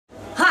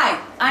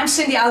I'm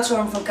Cindy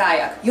Oudstorm from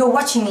Kayak. You're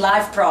watching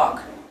Live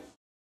Prog.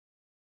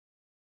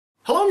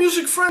 Hello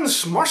music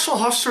friends, Marcel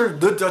Haster,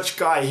 the Dutch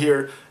guy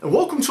here, and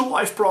welcome to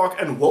Live Prog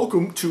and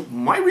welcome to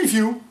my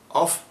review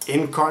of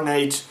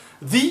Incarnate,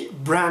 the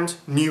brand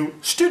new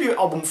studio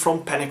album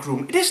from Panic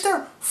Room. It is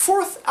their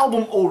fourth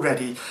album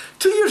already.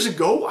 2 years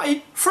ago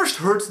I first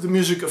heard the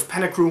music of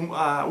Panic Room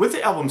with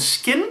the album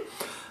Skin.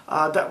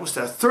 That was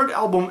their third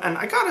album, and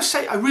I gotta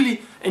say I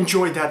really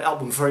enjoyed that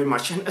album very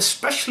much, and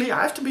especially,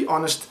 I have to be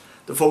honest,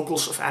 the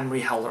vocals of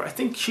Anne-Marie Helder. I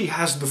think she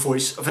has the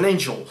voice of an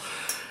angel.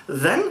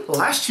 Then,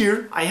 last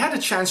year, I had a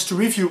chance to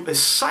review a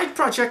side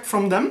project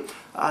from them.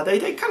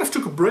 They kind of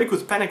took a break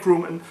with Panic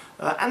Room, and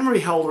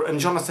Anne-Marie Helder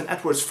and Jonathan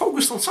Edwards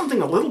focused on something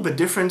a little bit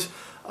different,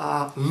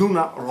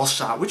 Luna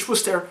Rossa, which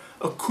was their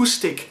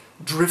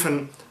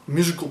acoustic-driven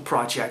musical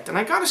project. And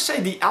I gotta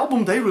say, the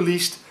album they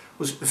released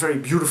was very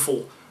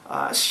beautiful.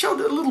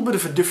 Showed a little bit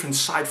of a different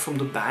side from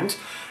the band.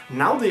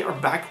 Now they are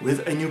back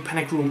with a new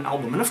Panic Room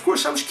album. And of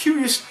course I was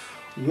curious,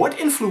 what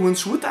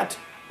influence would that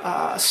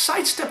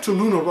sidestep to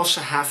Luna Rossa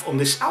have on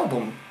this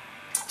album?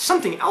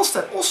 Something else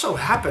that also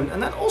happened,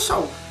 and that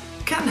also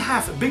can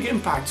have a big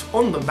impact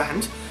on the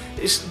band,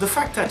 is the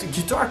fact that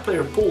guitar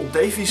player Paul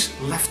Davies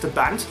left the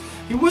band.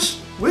 He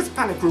was with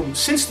Panic Room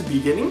since the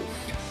beginning,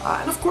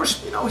 and of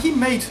course, you know, he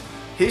made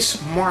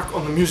his mark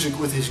on the music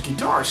with his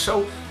guitar.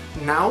 So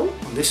now,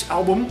 on this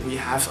album, we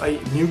have a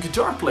new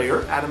guitar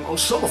player, Adam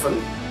O'Sullivan.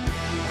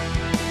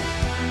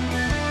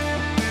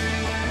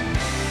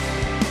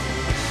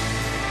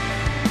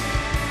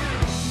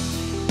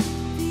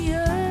 The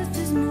earth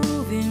is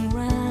moving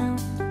round,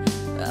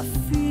 I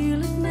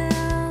feel it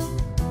now.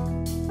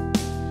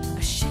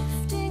 A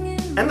shifting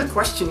in. And the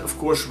question, of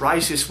course,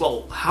 rises,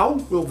 well,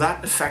 how will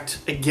that affect,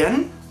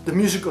 again, the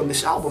music on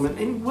this album,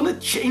 and will it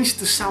change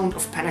the sound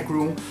of Panic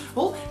Room?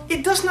 Well,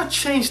 it does not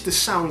change the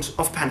sound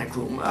of Panic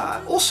Room.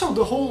 Also,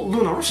 the whole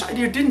Luna Rossa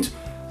idea didn't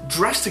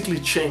drastically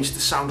change the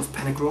sound of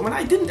Panic Room, and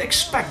I didn't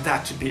expect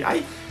that to be.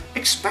 I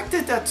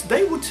expected that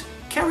they would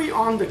carry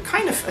on the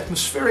kind of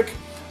atmospheric,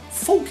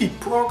 folky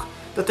prog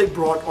that they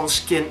brought on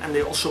Skin, and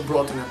they also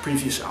brought in their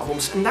previous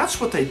albums, and that's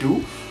what they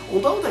do,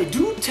 although they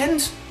do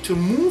tend to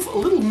move a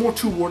little more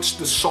towards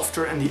the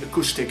softer and the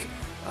acoustic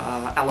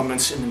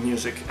elements in the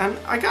music. And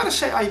I gotta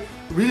say, I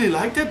really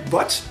liked it,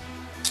 but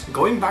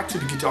going back to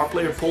the guitar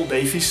player Paul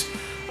Davies,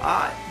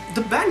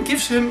 the band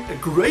gives him a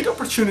great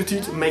opportunity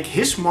to make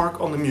his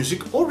mark on the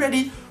music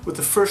already with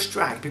the first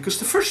track, because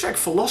the first track,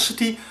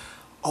 Velocity,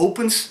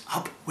 opens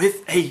up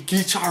with a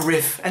guitar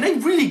riff, and a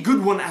really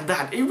good one at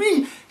that, a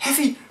really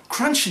heavy,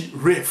 crunchy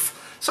riff.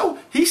 So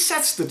he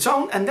sets the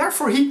tone, and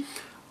therefore he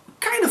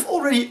kind of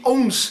already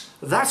owns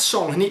that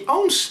song, and he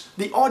owns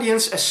the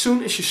audience as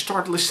soon as you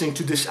start listening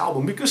to this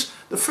album, because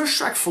the first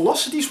track,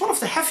 Velocity, is one of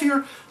the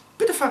heavier,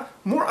 bit of a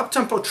more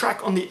up-tempo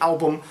track on the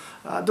album.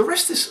 The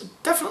rest is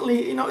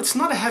definitely, you know, it's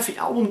not a heavy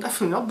album,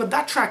 definitely not, but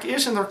that track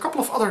is, and there are a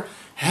couple of other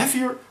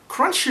heavier,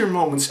 crunchier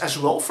moments as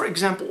well. For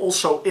example,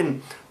 also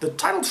in the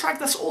title track,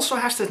 that also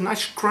has that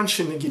nice crunch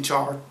in the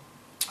guitar.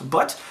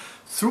 But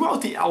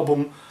throughout the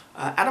album,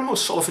 Adam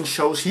O'Sullivan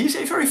shows he is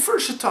a very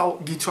versatile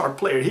guitar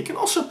player. He can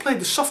also play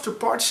the softer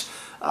parts,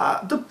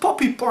 the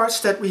poppy parts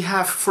that we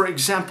have, for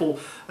example,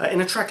 in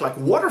a track like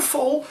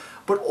Waterfall,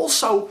 but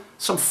also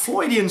some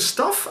Floydian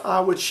stuff,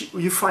 which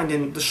you find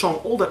in the song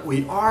All That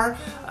We Are.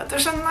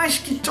 There's a nice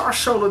guitar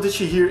solo that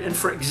you hear in,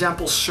 for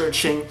example,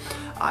 Searching,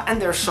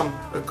 and there's some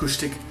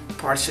acoustic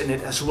parts in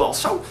it as well.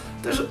 So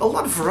there's a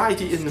lot of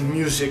variety in the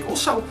music.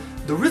 Also,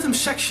 the rhythm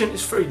section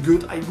is very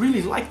good. I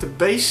really like the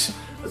bass.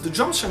 The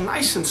drums are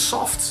nice and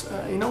soft,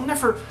 you know,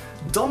 never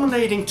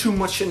dominating too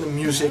much in the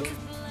music.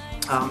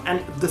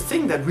 And the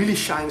thing that really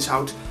shines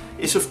out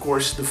is, of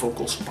course, the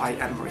vocals by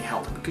Anne-Marie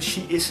Helder, because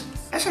she is,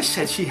 as I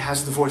said, she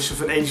has the voice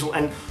of an angel.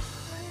 And,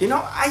 you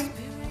know, I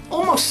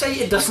almost say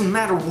it doesn't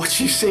matter what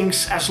she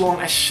sings as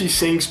long as she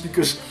sings,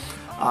 because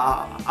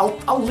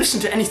I'll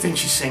listen to anything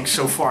she sings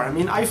so far. I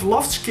mean, I've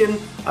loved Skin,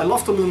 I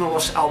love the Luna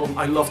Rossa album,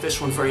 I love this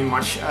one very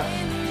much.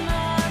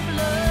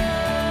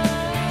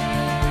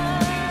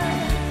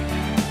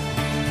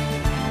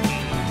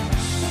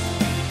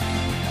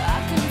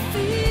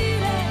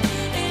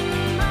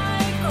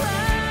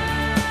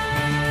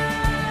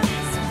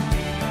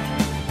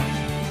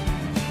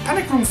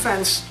 Panic Room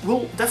fans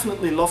will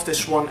definitely love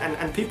this one,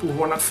 and people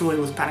who are not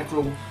familiar with Panic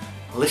Room,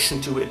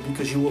 listen to it,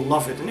 because you will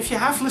love it. And if you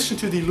have listened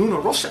to the Luna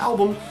Rossa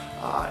album,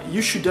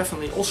 you should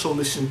definitely also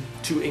listen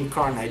to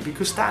Incarnate,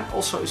 because that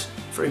also is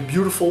very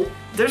beautiful.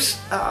 There's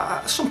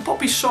some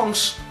poppy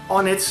songs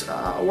on it.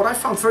 What I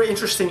found very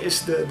interesting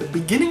is the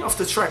beginning of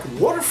the track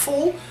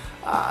Waterfall,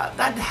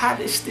 that had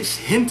this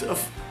hint of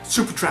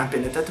Supertramp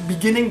in it. At the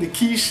beginning, the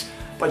keys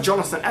by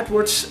Jonathan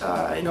Edwards,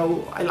 you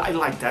know, I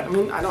like that. I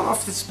mean, I don't know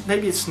if it's,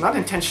 maybe it's not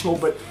intentional,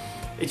 but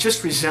it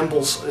just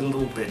resembles a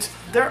little bit.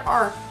 There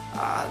are,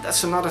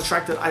 that's another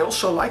track that I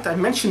also liked. I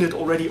mentioned it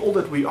already, All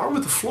That We Are,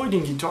 with the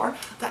Floydian guitar.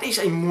 That is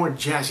a more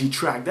jazzy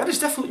track. That is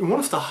definitely one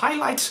of the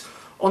highlights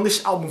on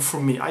this album for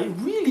me. I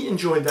really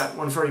enjoyed that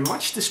one very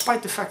much,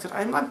 despite the fact that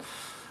I'm not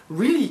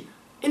really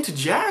into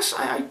jazz.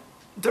 I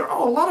there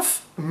are a lot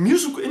of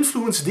musical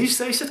influence these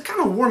days that kind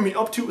of warm me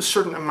up to a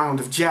certain amount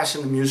of jazz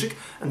in the music,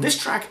 and this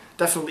track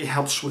definitely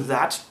helps with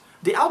that.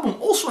 The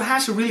album also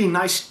has a really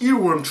nice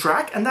earworm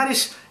track, and that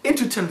is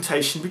Into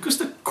Temptation, because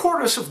the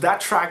chorus of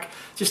that track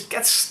just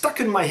gets stuck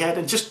in my head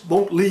and just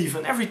won't leave,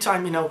 and every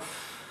time, you know,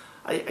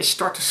 I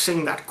start to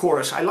sing that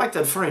chorus. I like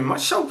that very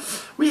much. So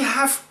we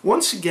have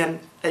once again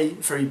a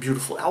very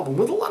beautiful album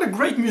with a lot of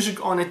great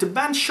music on it, the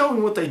band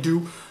showing what they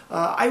do.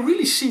 I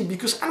really see,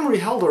 because Anne-Marie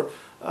Helder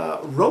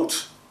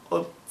wrote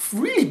a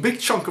really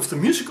big chunk of the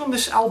music on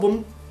this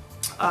album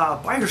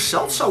by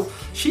herself, so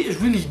she is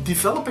really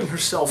developing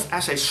herself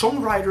as a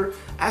songwriter,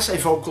 as a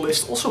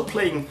vocalist, also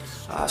playing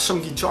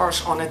some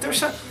guitars on it.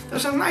 There's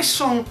a nice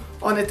song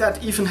on it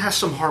that even has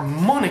some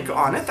harmonic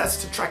on it.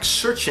 That's the track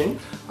Searching,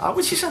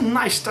 which is a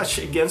nice touch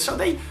again. So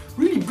they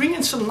really bring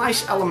in some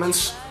nice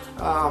elements,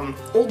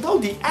 although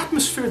the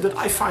atmosphere that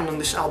I find on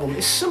this album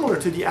is similar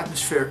to the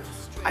atmosphere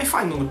I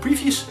find on the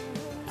previous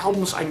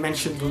albums I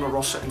mentioned, Luna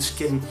Rossa and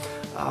Skin.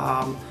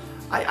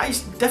 I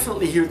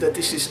definitely hear that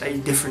this is a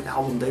different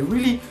album. They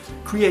really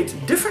create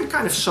different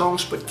kind of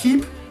songs, but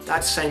keep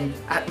that same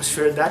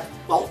atmosphere that,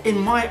 well, in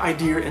my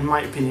idea, in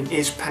my opinion,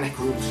 is Panic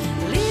Room.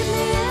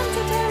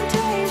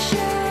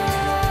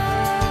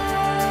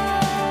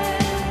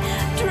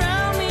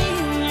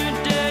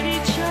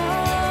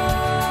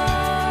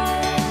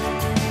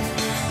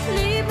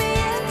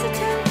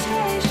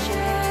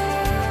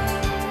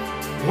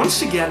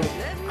 Once again,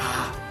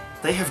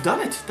 they have done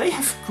it. They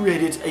have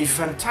created a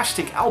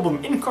fantastic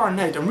album,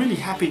 Incarnate. I'm really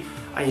happy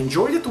I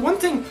enjoyed it. The one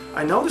thing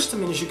I noticed, I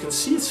mean, as you can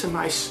see, it's a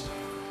nice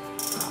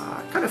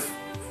kind of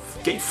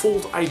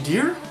gatefold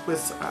idea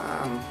with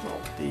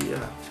well,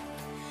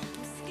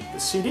 the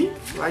CD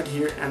right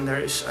here, and there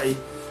is a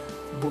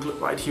booklet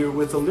right here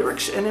with the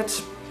lyrics in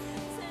it.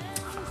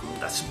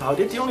 That's about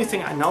it. The only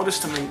thing I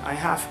noticed, I mean, I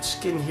have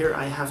Skin here,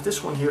 I have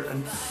this one here,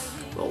 and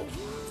well,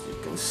 you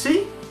can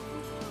see,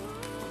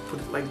 put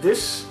it like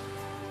this.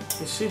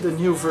 You see the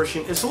new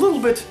version is a little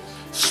bit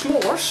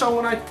smaller, so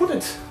when I put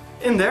it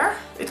in there,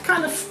 it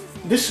kind of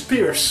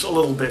disappears a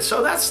little bit.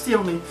 So that's the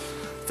only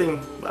thing,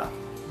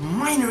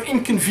 minor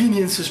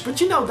inconveniences, but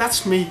you know,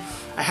 that's me.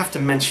 I have to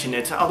mention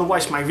it,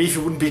 otherwise my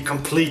review wouldn't be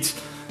complete.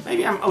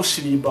 Maybe I'm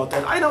OCD about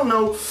that, I don't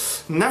know.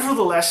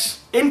 Nevertheless,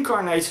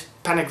 Incarnate,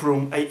 Panic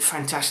Room, a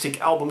fantastic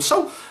album.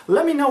 So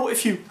let me know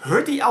if you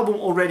heard the album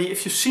already,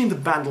 if you've seen the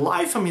band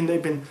live. I mean,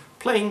 they've been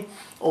playing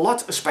a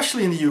lot,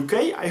 especially in the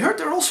UK. I heard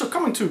they're also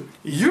coming to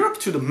Europe,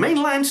 to the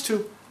mainland,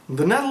 to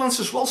the Netherlands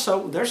as well,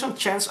 so there's a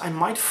chance I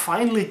might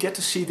finally get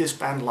to see this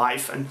band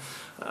live and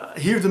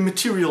hear the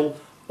material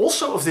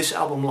also of this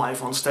album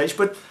live on stage.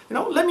 But you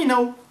know, let me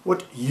know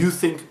what you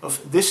think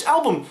of this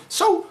album.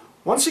 So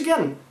once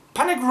again,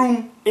 Panic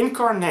Room,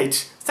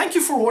 Incarnate. Thank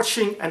you for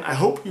watching, and I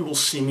hope you will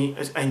see me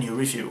at a new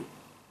review.